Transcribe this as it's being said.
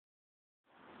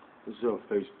What's up,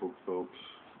 Facebook folks?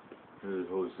 This is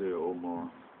Jose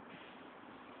Omar.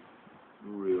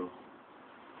 Real.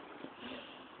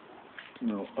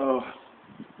 Well,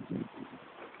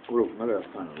 my that's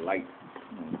kind of light.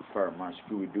 Part of my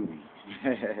Scooby Dooby.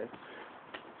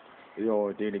 The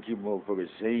only thing to keep motherfuckers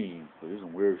sane. But there's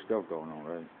some weird stuff going on,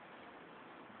 right?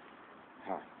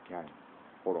 Ha, got it.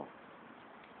 Hold on.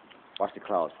 Watch the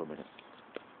clouds for a minute.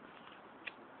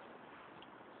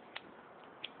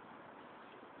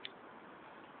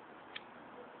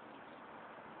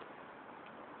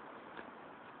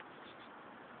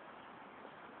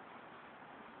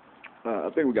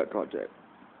 I think we got contact.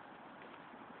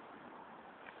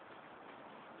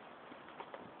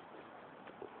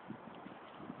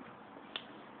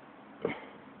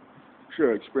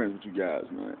 Share experience with you guys,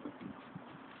 man.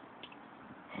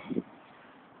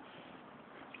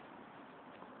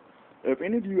 If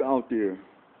any of you out there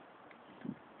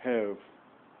have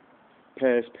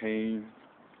past pain,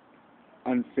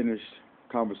 unfinished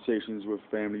conversations with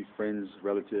family, friends,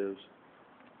 relatives,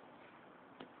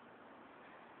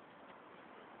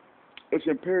 it's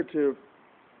imperative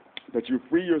that you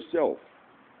free yourself.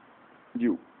 Let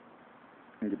me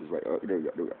get this right. There we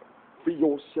go. Free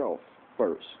yourself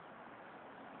first,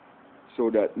 so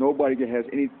that nobody has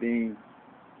anything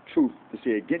truth to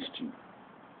say against you.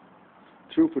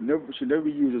 Truth should never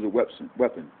be used as a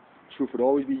weapon. Truth would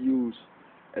always be used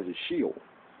as a shield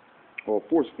or a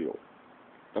force field.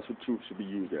 That's what truth should be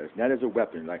used as. Not as a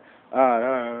weapon, like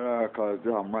cause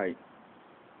I'm right.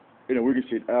 We can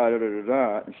say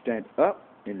and stand up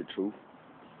in the truth,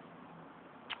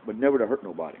 but never to hurt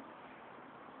nobody.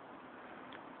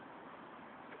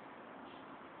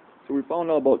 So we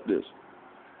found out about this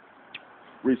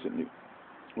recently.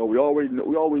 Well, we always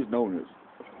known this.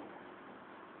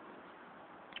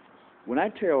 When I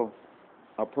tell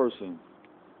a person,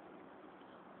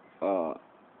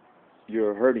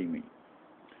 you're hurting me,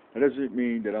 that doesn't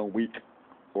mean that I'm weak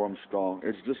or I'm strong.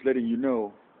 It's just letting you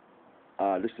know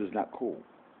this is not cool.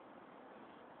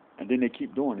 And then they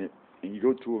keep doing it, and you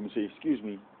go to them and say, excuse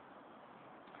me,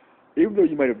 even though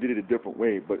you might have did it a different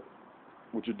way, but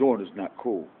what you're doing is not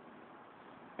cool.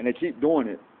 And they keep doing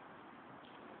it,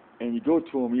 and you go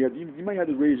to them, you might have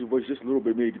to raise your voice just a little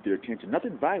bit, maybe get their attention.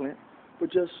 Nothing violent,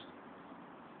 but just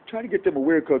try to get them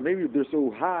aware, because maybe they're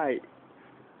so high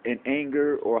in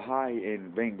anger or high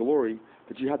in vainglory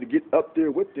that you have to get up there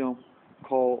with them,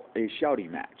 called a shouting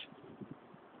match.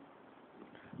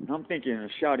 Now I'm thinking a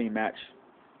shouting match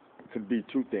could be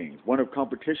two things: one of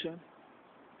competition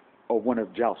or one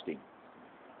of jousting.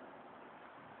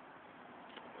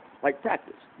 Like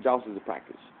practice. Joust is a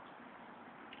practice.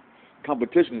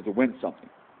 Competition is to win something.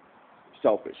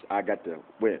 Selfish. I got to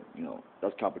win.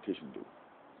 That's competition do.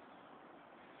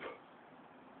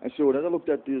 And so as I looked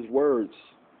at these words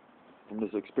from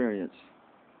this experience,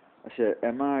 I said,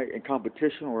 am I in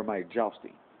competition or am I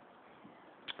jousting?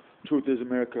 Truth is,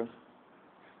 America,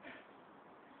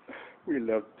 we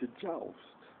love to joust.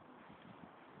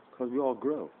 Because we all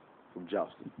grow from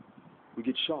jousting. We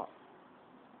get sharp.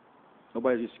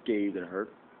 Nobody's just scathed and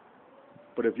hurt.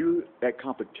 But if you're at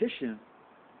competition,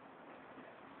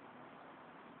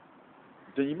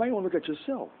 then you might want to look at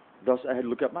yourself. Thus, I had to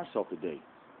look at myself today.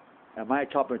 Am I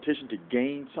at competition to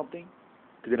gain something?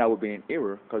 Because then I would be in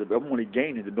error. Because if I'm only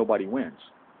gaining, then nobody wins.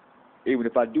 Even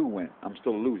if I do win, I'm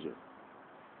still a loser.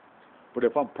 But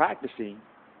if I'm practicing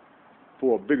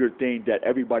for a bigger thing that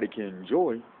everybody can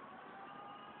enjoy,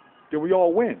 then we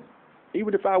all win.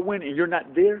 Even if I win and you're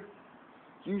not there,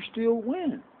 you still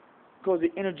win. Because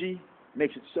the energy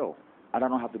makes it so. I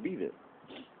don't have to be there.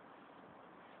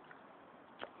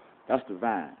 That's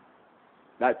divine.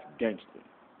 That's gangster.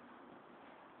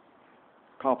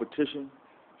 Competition,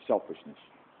 selfishness.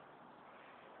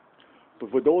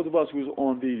 But for those of us who's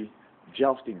on the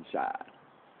jousting side,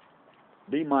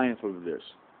 be mindful of this.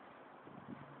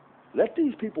 Let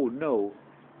these people know,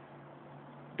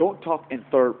 don't talk in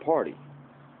third party.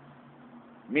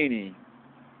 Meaning,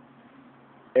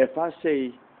 if I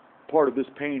say part of this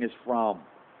pain is from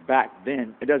back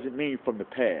then, it doesn't mean from the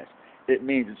past. It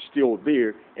means it's still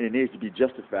there and it needs to be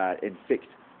justified and fixed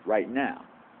right now.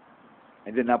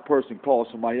 And then that person calls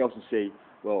somebody else and say,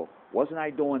 well, wasn't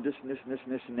I doing this and this and this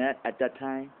and this and that at that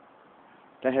time?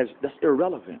 That's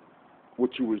irrelevant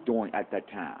what you was doing at that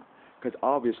time. Because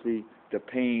obviously the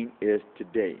pain is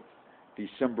today,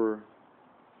 December,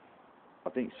 I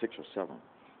think 6 or 7.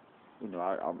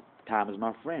 Time is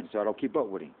my friend, so I don't keep up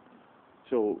with him.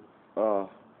 So,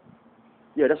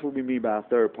 that's what we mean by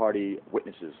third-party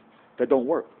witnesses. That don't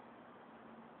work.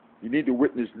 You need to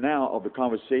witness now of the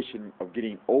conversation of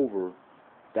getting over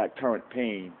that current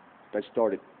pain that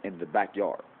started in the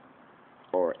backyard.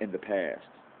 or in the past.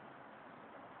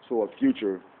 So a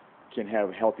future can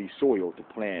have healthy soil to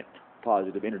plant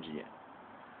positive energy in.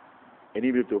 And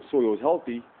even if the soil is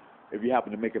healthy, if you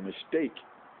happen to make a mistake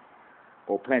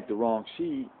or plant the wrong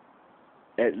seed,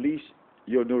 at least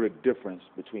you'll know the difference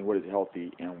between what is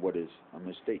healthy and what is a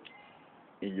mistake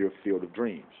in your field of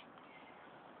dreams.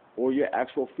 Or your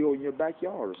actual field in your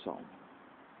backyard or something.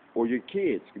 Or your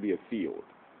kids could be a field.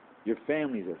 Your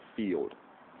family is a field.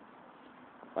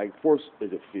 Like force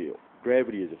is a field.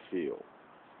 Gravity is a field.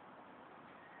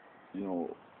 You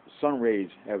know, sun rays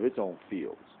have its own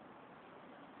fields.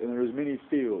 And there's many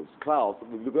fields. Clouds,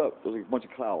 look up, there's a bunch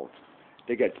of clouds.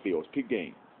 They got fields. Peak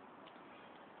game.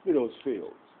 Look at those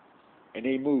fields. And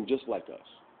they move just like us.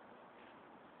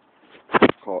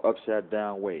 Called upside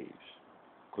down waves.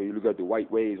 Because you look at the white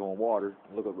waves on water,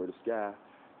 and look up at the sky,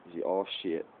 you see, oh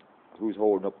shit, who's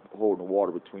holding the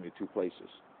water between the two places?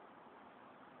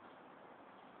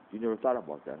 You never thought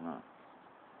about that, huh?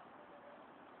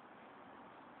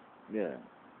 Yeah.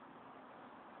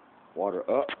 Water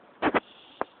up, and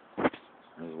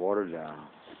there's water down.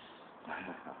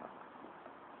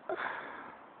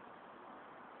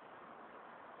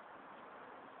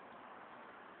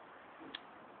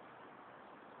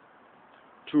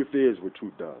 Truth is what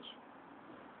truth does.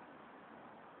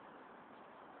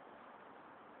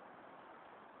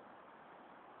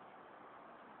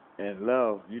 And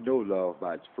love, you know love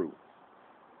by its fruit.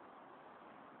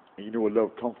 And you know where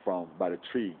love comes from by the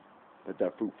tree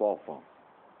that fruit fall from.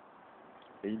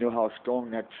 And you know how strong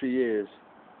that tree is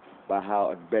by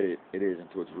how embedded it is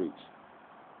into its roots.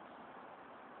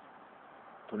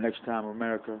 Till next time,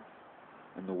 America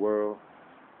and the world,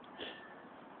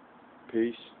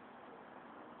 peace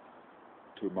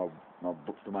to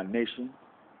my nation,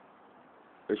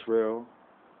 Ishmael,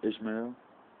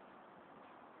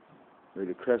 may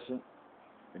the crescent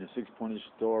and the six-pointed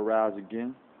star rise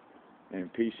again in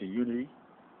peace and unity,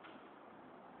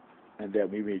 and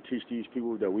that we may teach these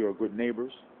people that we are good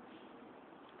neighbors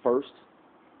first,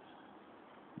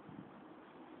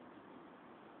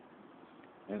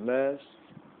 and last,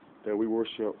 that we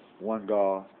worship one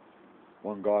God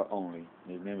only.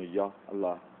 His name is Yah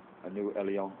Allah, Anu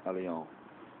Elion,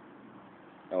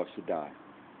 El Shaddai,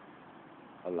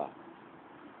 Allah.